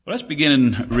Let's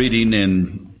begin reading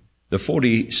in the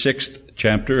 46th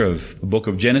chapter of the book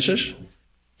of Genesis.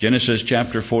 Genesis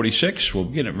chapter 46. We'll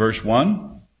begin at verse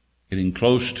 1, getting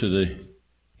close to the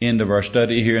end of our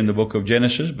study here in the book of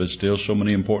Genesis, but still so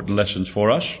many important lessons for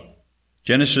us.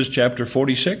 Genesis chapter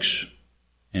 46,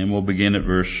 and we'll begin at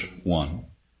verse 1.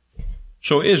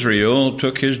 So Israel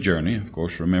took his journey. Of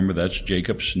course, remember that's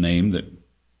Jacob's name that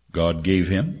God gave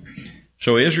him.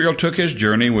 So Israel took his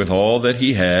journey with all that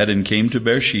he had and came to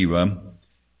Beersheba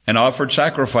and offered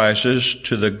sacrifices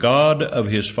to the God of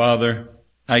his father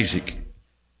Isaac.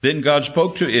 Then God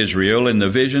spoke to Israel in the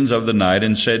visions of the night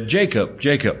and said, "Jacob,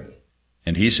 Jacob."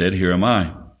 And he said, "Here am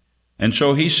I." And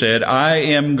so he said, "I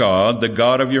am God, the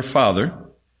God of your father.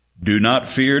 Do not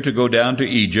fear to go down to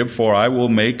Egypt, for I will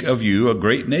make of you a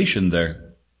great nation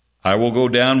there. I will go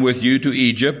down with you to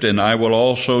Egypt, and I will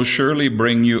also surely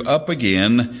bring you up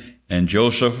again, and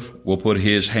Joseph will put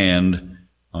his hand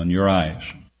on your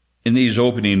eyes." In these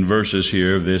opening verses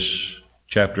here of this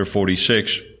chapter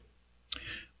 46,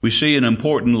 we see an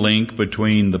important link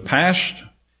between the past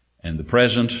and the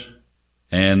present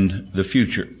and the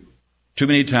future. Too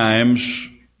many times,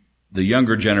 the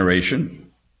younger generation,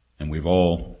 and we've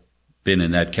all been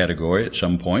in that category at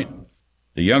some point,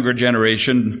 the younger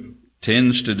generation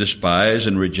tends to despise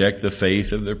and reject the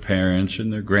faith of their parents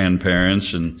and their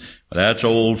grandparents, and that's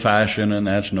old-fashioned and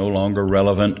that's no longer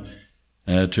relevant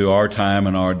to our time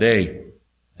and our day.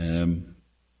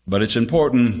 But it's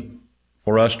important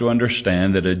for us to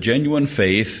understand that a genuine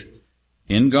faith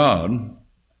in God,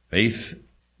 faith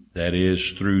that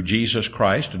is through Jesus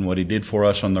Christ and what he did for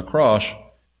us on the cross,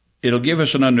 it'll give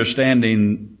us an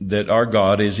understanding that our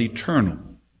God is eternal,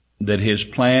 that his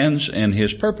plans and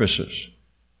his purposes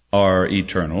are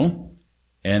eternal,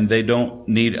 and they don't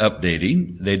need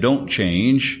updating. They don't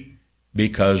change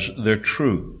because they're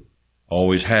true.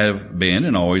 Always have been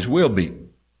and always will be.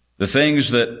 The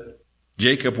things that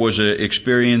Jacob was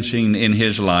experiencing in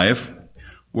his life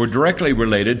were directly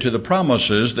related to the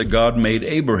promises that God made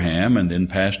Abraham and then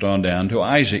passed on down to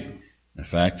Isaac. The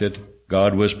fact that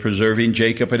God was preserving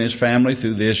Jacob and his family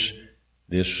through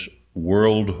this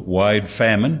worldwide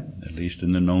famine, at least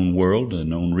in the known world, the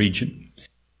known region.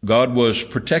 God was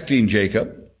protecting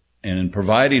Jacob and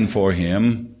providing for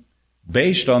him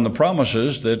based on the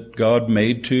promises that God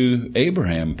made to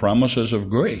Abraham, promises of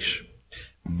grace.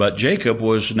 But Jacob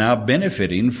was now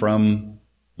benefiting from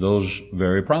those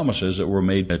very promises that were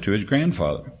made to his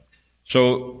grandfather.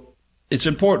 So it's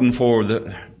important for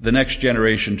the next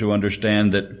generation to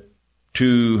understand that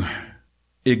to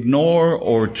ignore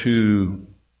or to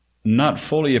not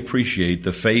fully appreciate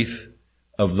the faith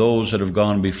of those that have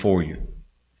gone before you,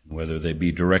 whether they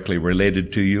be directly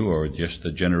related to you or just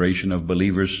the generation of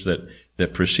believers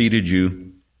that preceded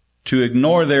you, to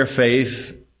ignore their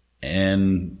faith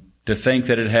and to think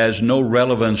that it has no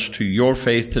relevance to your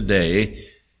faith today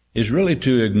is really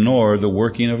to ignore the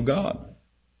working of God.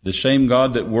 The same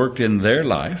God that worked in their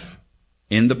life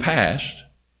in the past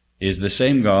is the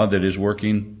same God that is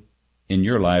working in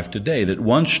your life today, that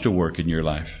wants to work in your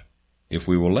life, if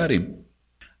we will let him.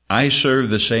 I serve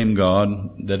the same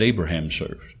God that Abraham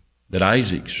served, that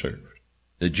Isaac served,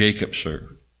 that Jacob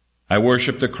served. I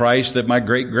worship the Christ that my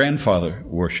great-grandfather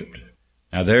worshiped.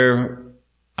 Now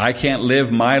I can't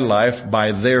live my life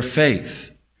by their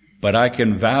faith, but I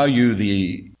can value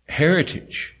the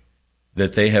heritage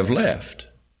that they have left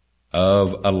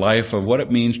of a life of what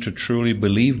it means to truly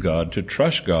believe God, to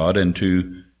trust God, and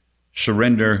to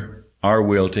surrender our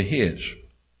will to his.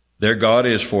 Their God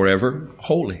is forever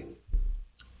holy.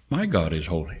 My God is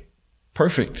holy,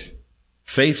 perfect,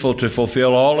 faithful to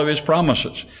fulfill all of his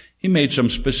promises. He made some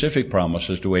specific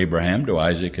promises to Abraham, to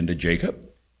Isaac, and to Jacob.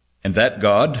 And that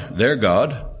God, their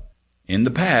God, in the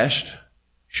past,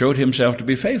 showed himself to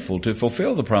be faithful to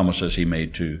fulfill the promises he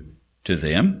made to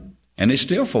them, and is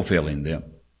still fulfilling them.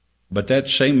 But that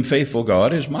same faithful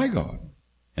God is my God.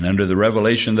 And under the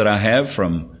revelation that I have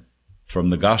from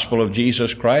the gospel of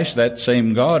Jesus Christ, that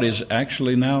same God is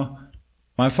actually now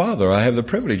my Father. I have the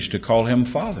privilege to call him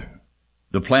Father.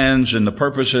 The plans and the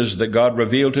purposes that God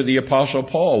revealed to the Apostle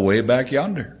Paul way back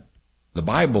yonder. The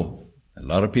Bible, a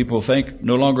lot of people think,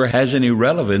 no longer has any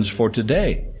relevance for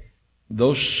today.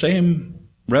 Those same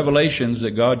revelations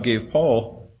that God gave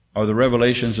Paul are the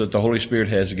revelations that the Holy Spirit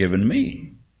has given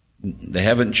me. They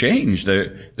haven't changed.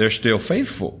 They're still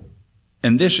faithful.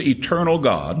 And this eternal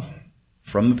God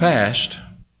from the past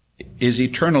is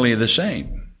eternally the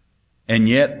same. And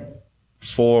yet,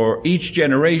 for each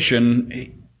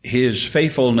generation, his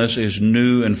faithfulness is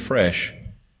new and fresh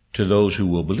to those who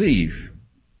will believe.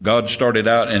 God started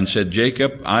out and said,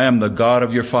 "Jacob, I am the God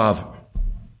of your father."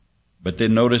 But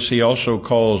then notice he also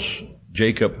calls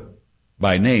Jacob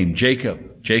by name.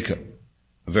 Jacob, Jacob.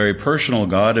 A very personal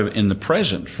God in the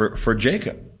present for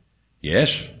Jacob.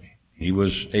 Yes, he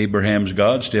was Abraham's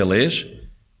God, still is.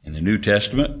 In the New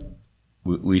Testament,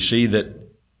 we see that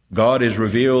God is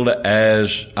revealed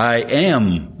as, I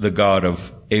am the God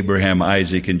of Abraham,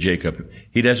 Isaac, and Jacob.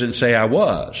 He doesn't say I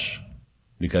was,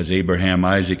 because Abraham,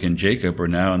 Isaac, and Jacob are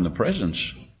now in the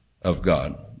presence of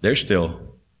God. They're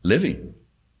still living.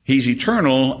 He's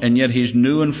eternal, and yet he's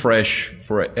new and fresh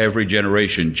for every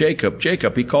generation. Jacob,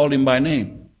 Jacob, he called him by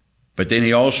name. But then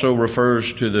he also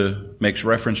makes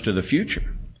reference to the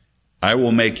future. I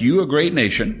will make you a great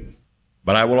nation,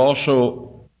 but I will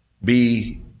also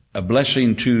be a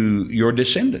blessing to your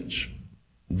descendants.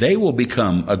 They will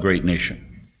become a great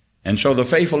nation. And so the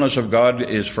faithfulness of God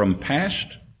is from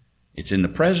past, it's in the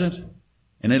present,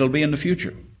 and it'll be in the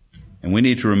future. And we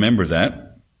need to remember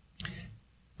that.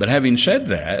 But having said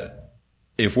that,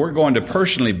 if we're going to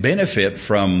personally benefit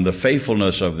from the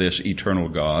faithfulness of this eternal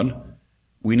God,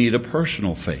 we need a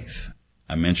personal faith.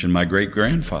 I mentioned my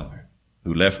great-grandfather,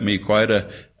 who left me quite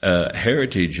a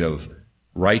heritage of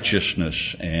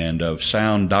righteousness and of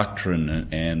sound doctrine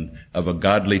and of a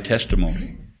godly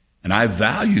testimony. And I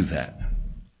value that.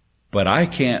 But I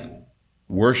can't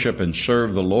worship and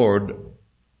serve the Lord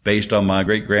based on my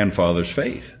great-grandfather's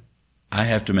faith. I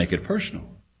have to make it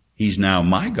personal. He's now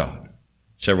my God.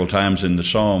 Several times in the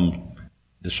psalm,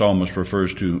 the psalmist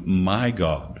refers to my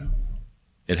God.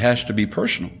 It has to be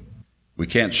personal. We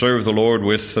can't serve the Lord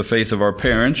with the faith of our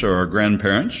parents or our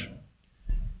grandparents,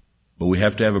 but we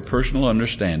have to have a personal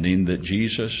understanding that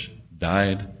Jesus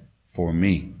died for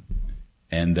me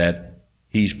and that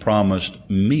he's promised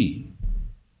me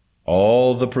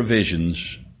all the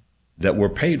provisions that were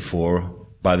paid for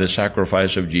by the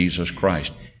sacrifice of Jesus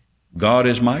Christ. God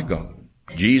is my God.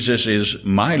 Jesus is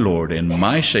my Lord and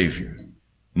my Savior,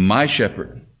 my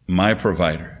shepherd, my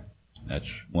provider.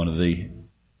 That's one of the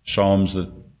Psalms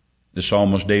that the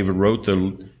psalmist David wrote.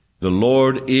 The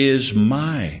Lord is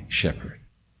my shepherd.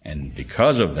 And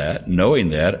because of that, knowing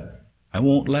that, I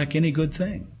won't lack any good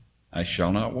thing. I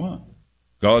shall not want.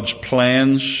 God's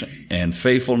plans and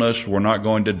faithfulness were not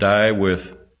going to die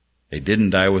they didn't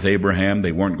die with Abraham.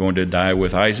 They weren't going to die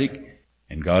with Isaac.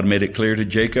 And God made it clear to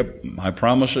Jacob, my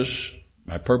promises,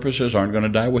 my purposes aren't going to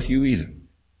die with you either.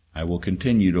 I will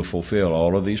continue to fulfill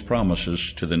all of these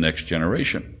promises to the next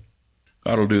generation.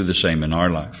 God will do the same in our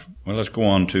life. Well, let's go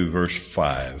on to verse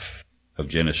 5 of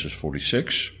Genesis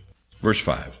 46. Verse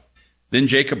 5. Then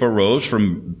Jacob arose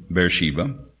from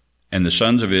Beersheba, and the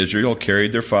sons of Israel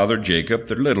carried their father Jacob,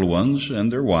 their little ones,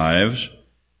 and their wives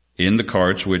in the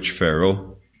carts which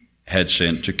Pharaoh had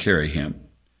sent to carry him.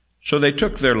 So they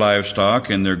took their livestock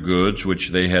and their goods which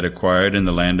they had acquired in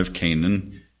the land of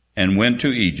Canaan, and went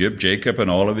to Egypt, Jacob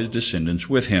and all of his descendants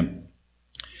with him.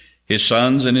 His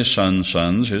sons and his sons'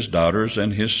 sons, his daughters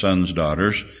and his sons'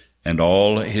 daughters, and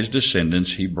all his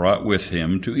descendants he brought with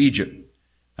him to Egypt.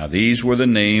 Now these were the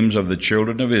names of the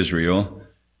children of Israel,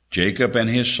 Jacob and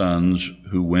his sons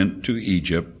who went to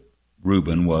Egypt.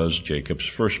 Reuben was Jacob's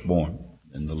firstborn.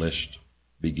 And the list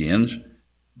begins.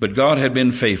 But God had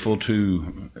been faithful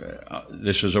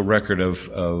this is a record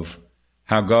of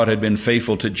how God had been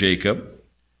faithful to Jacob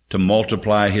to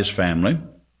multiply his family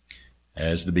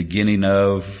as the beginning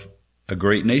of a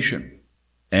great nation.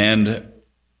 And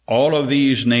all of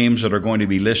these names that are going to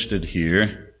be listed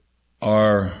here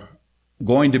are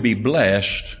going to be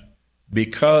blessed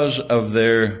because of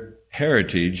their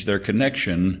heritage, their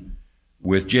connection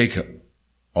with Jacob.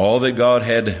 All that God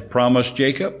had promised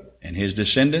Jacob and his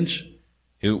descendants,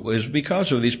 it was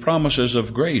because of these promises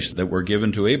of grace that were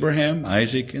given to Abraham,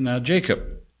 Isaac, and now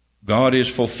Jacob. God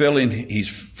is he's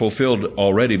fulfilled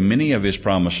already many of his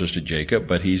promises to Jacob,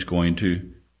 but he's going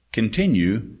to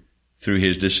continue through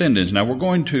his descendants. Now we're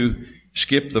going to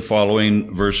skip the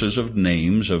following verses of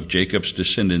names of Jacob's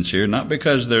descendants here, not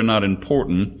because they're not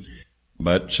important,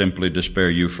 but simply to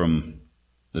spare you from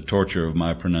the torture of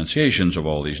my pronunciations of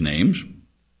all these names.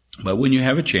 But when you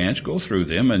have a chance, go through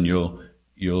them and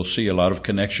you'll see a lot of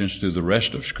connections through the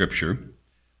rest of Scripture.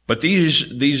 But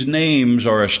these names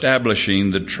are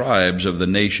establishing the tribes of the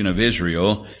nation of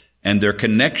Israel and their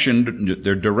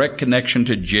direct connection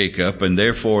to Jacob, and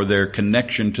therefore their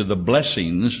connection to the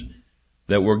blessings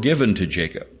that were given to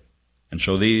Jacob. And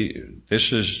so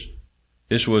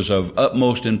this was of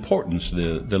utmost importance,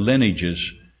 the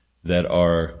lineages that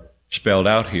are spelled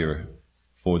out here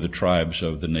for the tribes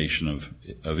of the nation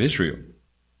of Israel.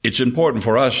 It's important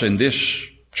for us in this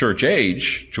church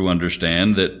age to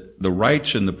understand that the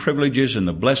rights and the privileges and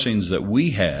the blessings that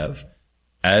we have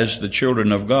as the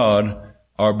children of God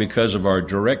are because of our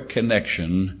direct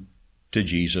connection to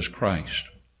Jesus Christ.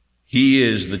 He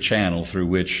is the channel through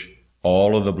which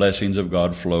all of the blessings of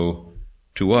God flow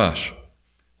to us.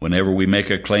 Whenever we make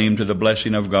a claim to the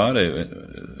blessing of God,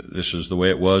 this is the way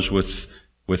it was with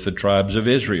the tribes of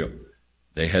Israel.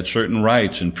 They had certain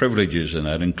rights and privileges, and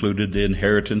that included the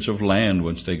inheritance of land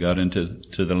once they got into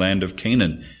the land of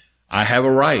Canaan. I have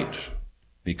a right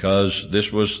because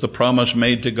this was the promise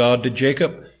made to God to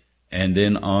Jacob and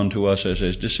then on to us as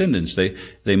his descendants.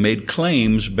 They made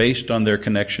claims based on their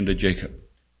connection to Jacob.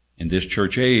 In this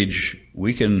church age,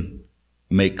 we can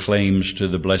make claims to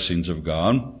the blessings of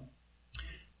God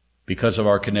because of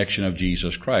our connection of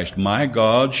Jesus Christ. My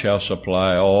God shall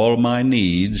supply all my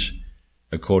needs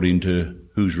according to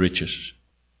whose riches?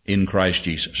 In Christ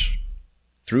Jesus.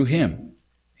 Through him.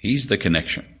 He's the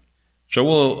connection. So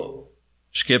we'll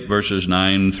skip verses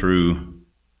 9 through,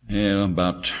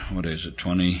 about,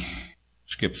 20,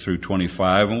 skip through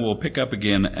 25, and we'll pick up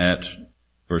again at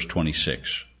verse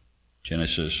 26.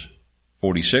 Genesis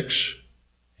 46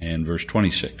 and verse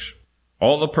 26.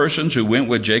 All the persons who went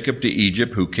with Jacob to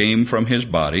Egypt, who came from his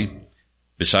body,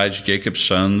 besides Jacob's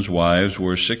sons' wives,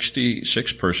 were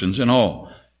 66 persons in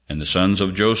all. And the sons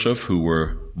of Joseph, who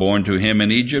were born to him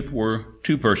in Egypt, were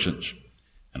 2 persons.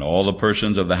 And all the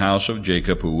persons of the house of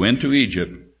Jacob who went to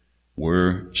Egypt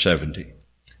were 70.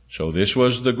 So this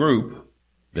was the group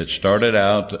that started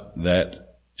out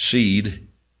that seed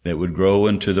that would grow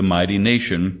into the mighty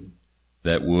nation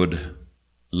that would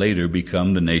later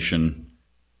become the nation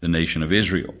of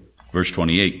Israel. Verse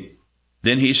 28.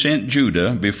 Then he sent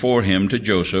Judah before him to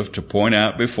Joseph to point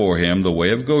out before him the way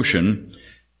of Goshen,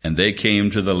 and they came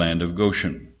to the land of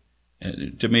Goshen.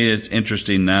 To me, it's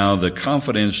interesting now the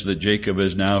confidence that Jacob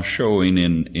is now showing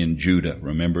in Judah.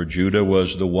 Remember, Judah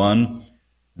was the one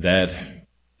that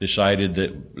decided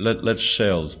that let's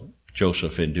sell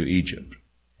Joseph into Egypt.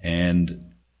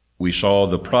 And we saw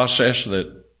the process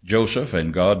that Joseph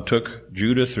and God took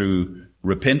Judah through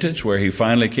repentance, where he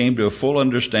finally came to a full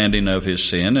understanding of his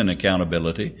sin and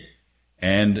accountability.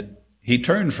 And he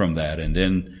turned from that and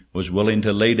then was willing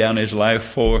to lay down his life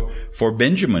for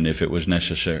Benjamin if it was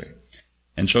necessary.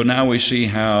 And so now we see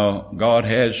how God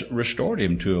has restored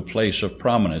him to a place of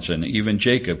prominence. And even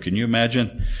Jacob, can you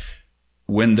imagine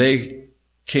when they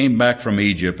came back from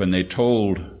Egypt and they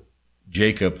told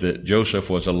Jacob that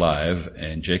Joseph was alive,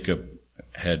 and Jacob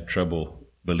had trouble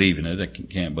believing it, I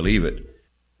can't believe it.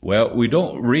 Well, we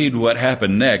don't read what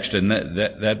happened next, and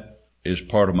that is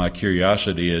part of my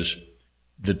curiosity, is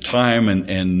the time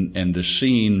and the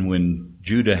scene when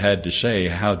Judah had to say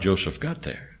how Joseph got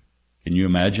there. Can you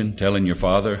imagine telling your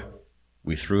father,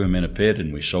 we threw him in a pit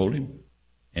and we sold him?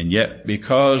 And yet,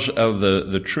 because of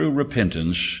the true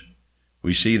repentance,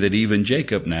 we see that even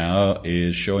Jacob now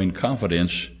is showing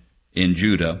confidence in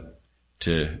Judah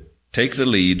to take the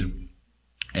lead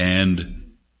and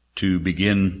to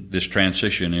begin this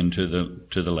transition into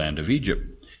the land of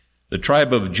Egypt. The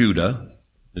tribe of Judah,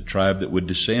 the tribe that would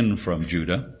descend from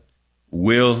Judah,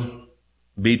 will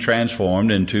be transformed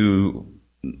into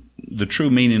the true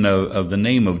meaning of the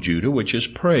name of Judah, which is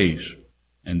praise.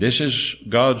 And this is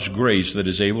God's grace that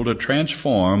is able to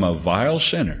transform a vile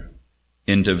sinner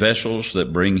into vessels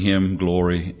that bring him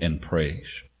glory and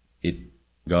praise.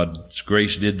 God's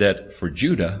grace did that for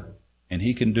Judah, and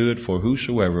he can do it for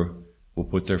whosoever will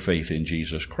put their faith in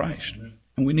Jesus Christ.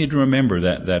 And we need to remember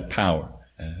that power.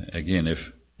 Again,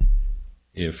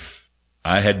 if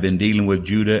I had been dealing with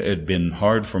Judah, it had been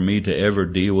hard for me to ever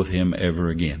deal with him ever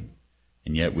again.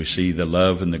 And yet we see the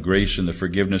love and the grace and the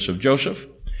forgiveness of Joseph,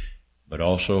 but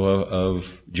also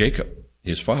of Jacob,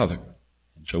 his father.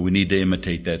 And so we need to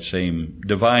imitate that same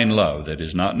divine love that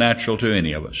is not natural to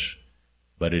any of us,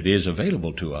 but it is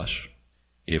available to us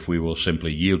if we will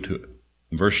simply yield to it.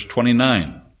 Verse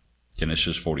 29,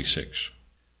 Genesis 46.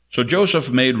 So Joseph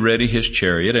made ready his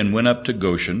chariot and went up to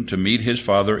Goshen to meet his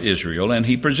father Israel, and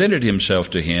he presented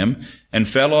himself to him and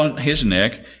fell on his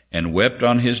neck and wept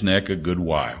on his neck a good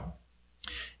while.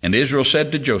 And Israel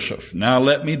said to Joseph, now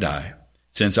let me die,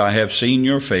 since I have seen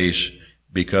your face,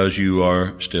 because you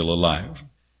are still alive.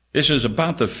 This is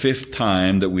about the 5th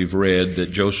time that we've read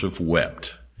that Joseph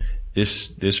wept.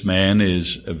 This man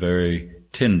is a very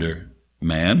tender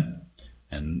man.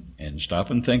 And stop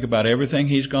and think about everything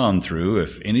he's gone through.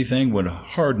 If anything would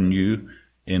harden you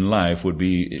in life,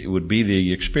 it would be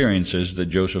the experiences that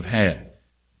Joseph had.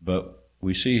 But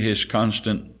we see his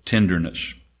constant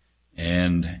tenderness.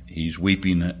 And he's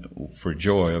weeping for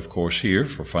joy, of course, here,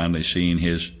 for finally seeing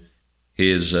his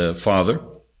father.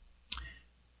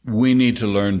 We need to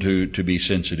learn to be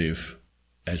sensitive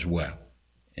as well.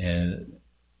 And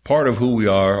part of who we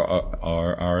are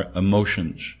our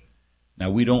emotions. Now,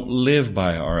 we don't live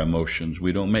by our emotions.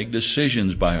 We don't make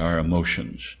decisions by our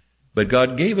emotions. But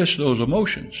God gave us those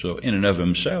emotions, so in and of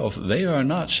himself, they are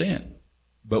not sin.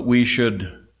 But we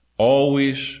should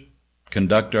always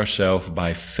conduct ourselves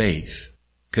by faith,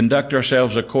 conduct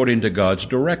ourselves according to God's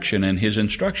direction and his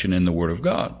instruction in the Word of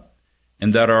God,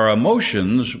 and that our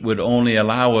emotions would only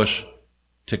allow us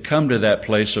to come to that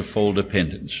place of full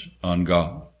dependence on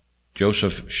God.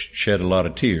 Joseph shed a lot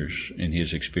of tears in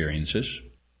his experiences,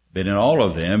 but in all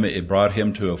of them, it brought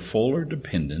him to a fuller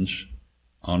dependence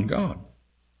on God.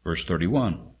 Verse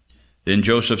 31. Then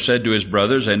Joseph said to his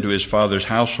brothers and to his father's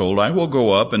household, I will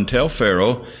go up and tell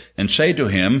Pharaoh and say to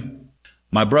him,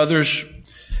 my brothers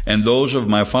and those of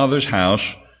my father's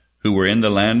house who were in the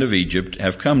land of Egypt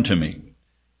have come to me,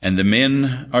 and the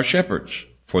men are shepherds,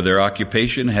 for their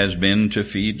occupation has been to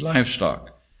feed livestock.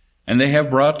 And they have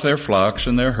brought their flocks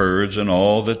and their herds and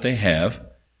all that they have.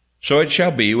 So it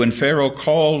shall be when Pharaoh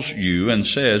calls you and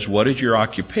says, what is your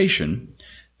occupation?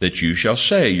 That you shall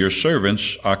say, your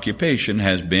servant's occupation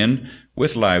has been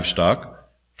with livestock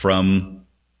from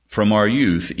our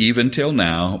youth, even till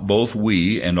now, both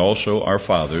we and also our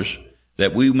fathers,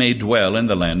 that we may dwell in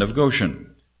the land of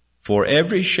Goshen. For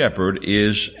every shepherd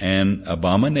is an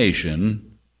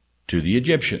abomination to the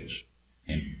Egyptians.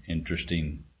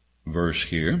 Interesting verse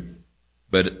here.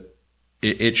 But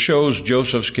it shows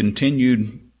Joseph's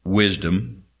continued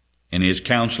wisdom and his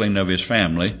counseling of his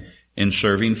family in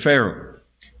serving Pharaoh.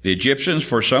 The Egyptians,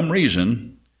 for some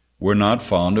reason, were not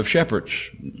fond of shepherds.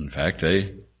 In fact,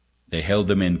 they held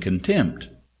them in contempt.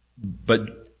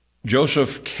 But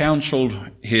Joseph counseled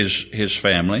his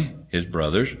family, his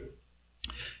brothers,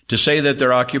 to say that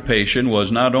their occupation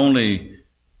was not only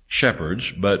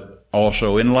shepherds, but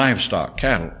also in livestock,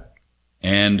 cattle.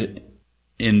 And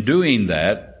in doing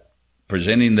that,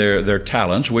 presenting their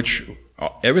talents, which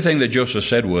everything that Joseph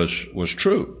said was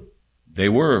true. They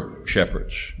were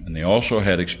shepherds, and they also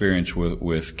had experience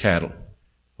with cattle.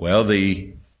 Well,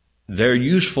 their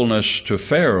usefulness to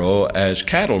Pharaoh as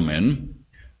cattlemen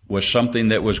was something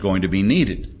that was going to be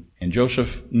needed, and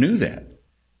Joseph knew that.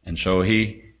 And so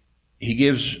he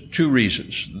gives two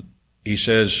reasons. He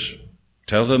says,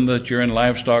 tell them that you're in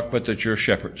livestock, but that you're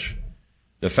shepherds.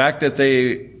 The fact that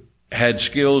they had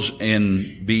skills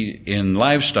in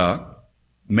livestock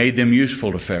made them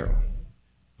useful to Pharaoh.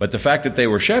 But the fact that they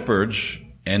were shepherds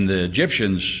and the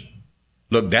Egyptians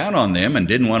looked down on them and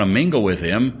didn't want to mingle with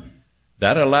them,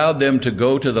 that allowed them to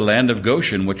go to the land of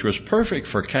Goshen, which was perfect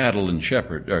for cattle and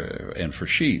and for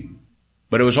sheep.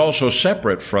 But it was also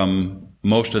separate from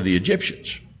most of the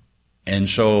Egyptians. And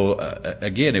so,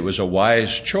 again, it was a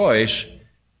wise choice.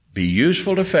 Be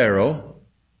useful to Pharaoh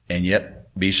and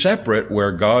yet be separate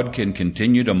where God can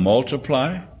continue to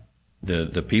multiply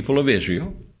the people of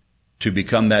Israel to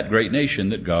become that great nation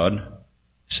that God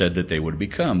said that they would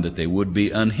become, that they would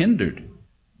be unhindered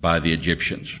by the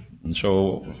Egyptians. And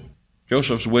so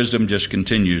Joseph's wisdom just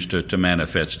continues to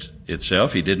manifest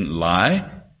itself. He didn't lie,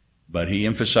 but he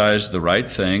emphasized the right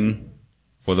thing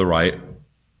for the right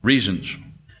reasons.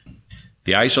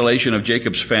 The isolation of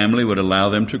Jacob's family would allow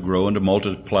them to grow and to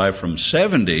multiply from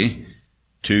 70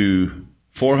 to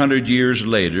 400 years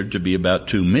later to be about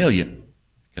 2 million,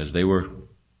 because they were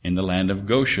in the land of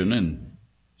Goshen and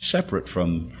separate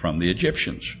from the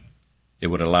Egyptians. It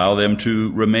would allow them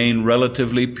to remain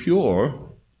relatively pure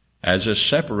as a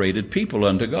separated people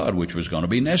unto God, which was going to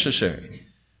be necessary.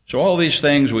 So all these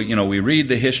things, we read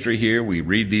the history here, we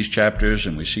read these chapters,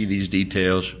 and we see these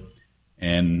details,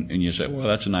 and you say, well,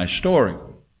 that's a nice story.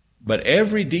 But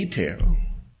every detail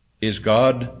is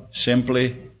God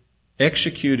simply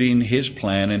executing his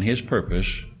plan and his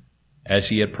purpose as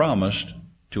he had promised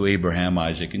to Abraham,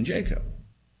 Isaac, and Jacob.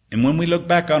 And when we look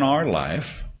back on our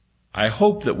life, I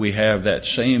hope that we have that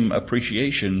same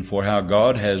appreciation for how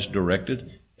God has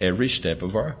directed every step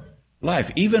of our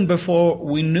life, even before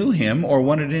we knew him or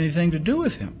wanted anything to do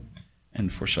with him.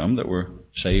 And for some that were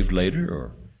saved later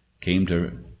or came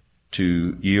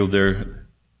to yield their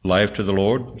life to the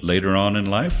Lord later on in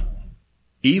life,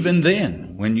 even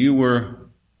then, when you were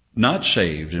not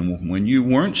saved and when you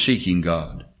weren't seeking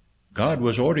God, God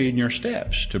was ordering your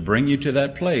steps to bring you to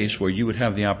that place where you would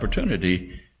have the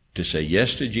opportunity to say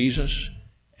yes to Jesus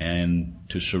and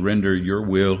to surrender your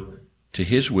will to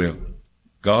his will.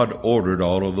 God ordered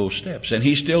all of those steps, and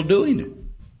he's still doing it.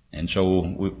 And so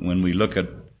when we look at,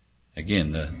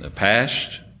 again, the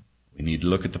past, we need to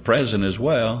look at the present as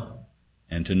well,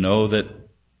 and to know that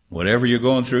whatever you're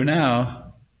going through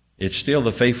now, it's still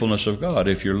the faithfulness of God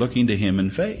if you're looking to him in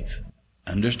faith.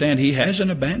 Understand, he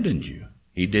hasn't abandoned you.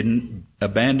 He didn't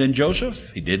abandon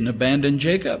Joseph. He didn't abandon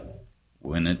Jacob.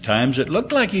 When at times it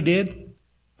looked like he did,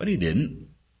 but he didn't.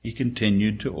 He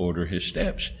continued to order his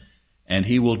steps, and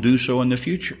he will do so in the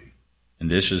future. And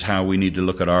this is how we need to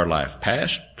look at our life,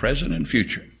 past, present, and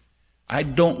future. I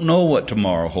don't know what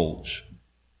tomorrow holds.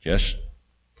 Just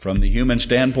from the human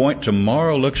standpoint,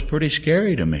 tomorrow looks pretty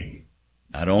scary to me.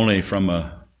 Not only from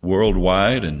a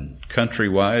worldwide and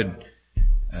countrywide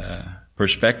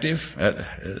perspective,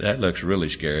 that looks really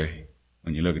scary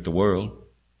when you look at the world.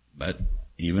 But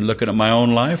even looking at my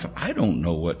own life, I don't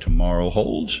know what tomorrow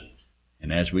holds.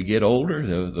 And as we get older,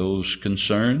 those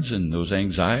concerns and those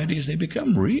anxieties, they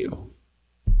become real.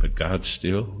 But God's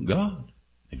still God.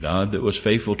 The God that was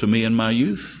faithful to me in my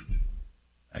youth.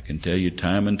 I can tell you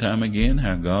time and time again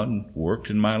how God worked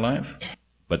in my life.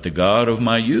 But the God of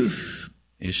my youth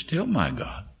is still my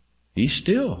God. He's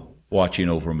still watching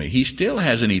over me. He still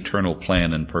has an eternal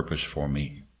plan and purpose for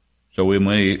me. So when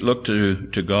we look to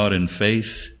God in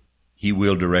faith, He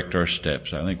will direct our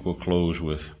steps. I think we'll close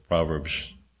with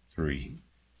Proverbs 3,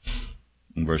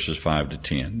 verses 5 to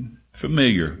 10.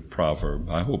 Familiar proverb.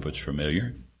 I hope it's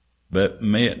familiar. But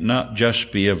may it not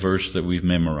just be a verse that we've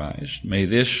memorized. May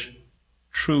this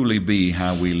truly be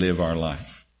how we live our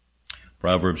life.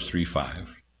 Proverbs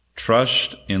 3:5.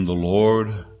 Trust in the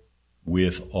Lord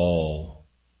with all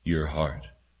your heart.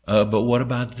 But what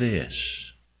about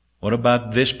this? What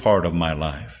about this part of my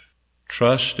life?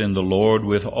 Trust in the Lord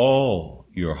with all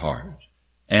your heart,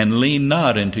 and lean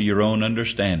not into your own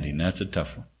understanding. That's a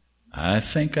tough one. I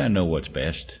think I know what's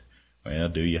best. Well,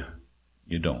 do you?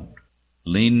 You don't.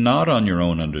 Lean not on your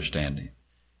own understanding.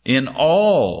 In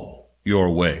all your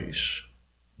ways,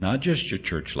 not just your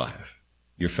church life,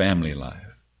 your family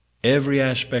life, every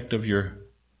aspect of your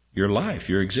life,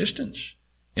 your existence.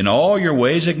 In all your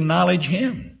ways, acknowledge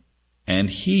Him, and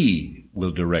He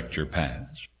will direct your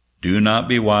paths. Do not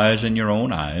be wise in your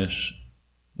own eyes.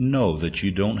 Know that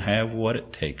you don't have what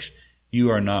it takes.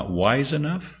 You are not wise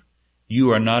enough.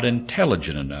 You are not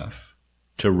intelligent enough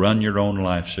to run your own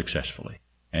life successfully.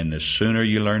 And the sooner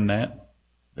you learn that,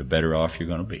 the better off you're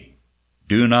going to be.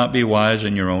 Do not be wise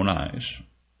in your own eyes.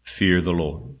 Fear the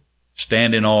Lord.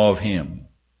 Stand in awe of Him,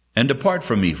 and depart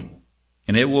from evil.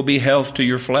 And it will be health to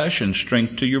your flesh and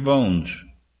strength to your bones.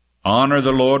 Honor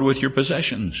the Lord with your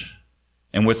possessions,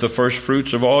 and with the first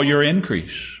fruits of all your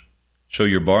increase. So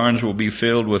your barns will be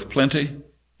filled with plenty,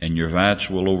 and your vats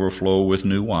will overflow with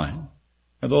new wine.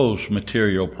 Now, those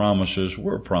material promises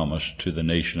were promised to the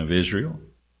nation of Israel,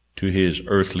 to His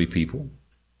earthly people.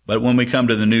 But when we come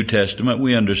to the New Testament,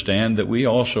 we understand that we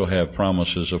also have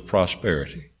promises of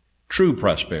prosperity, true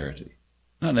prosperity.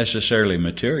 Not necessarily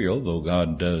material, though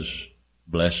God does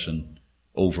bless and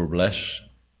overbless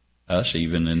us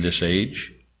even in this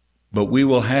age. But we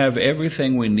will have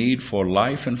everything we need for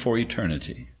life and for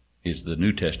eternity, is the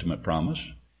New Testament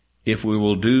promise, if we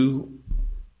will do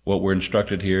what we're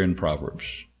instructed here in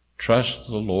Proverbs. Trust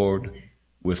the Lord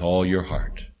with all your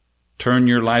heart. Turn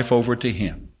your life over to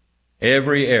Him.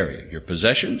 Every area, your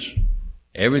possessions,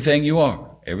 everything you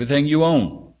are, everything you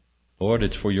own. Lord,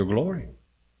 it's for your glory.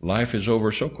 Life is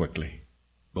over so quickly,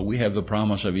 but we have the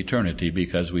promise of eternity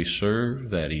because we serve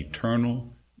that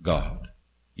eternal God,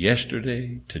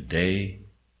 yesterday, today,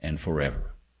 and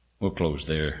forever. We'll close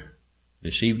there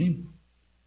this evening.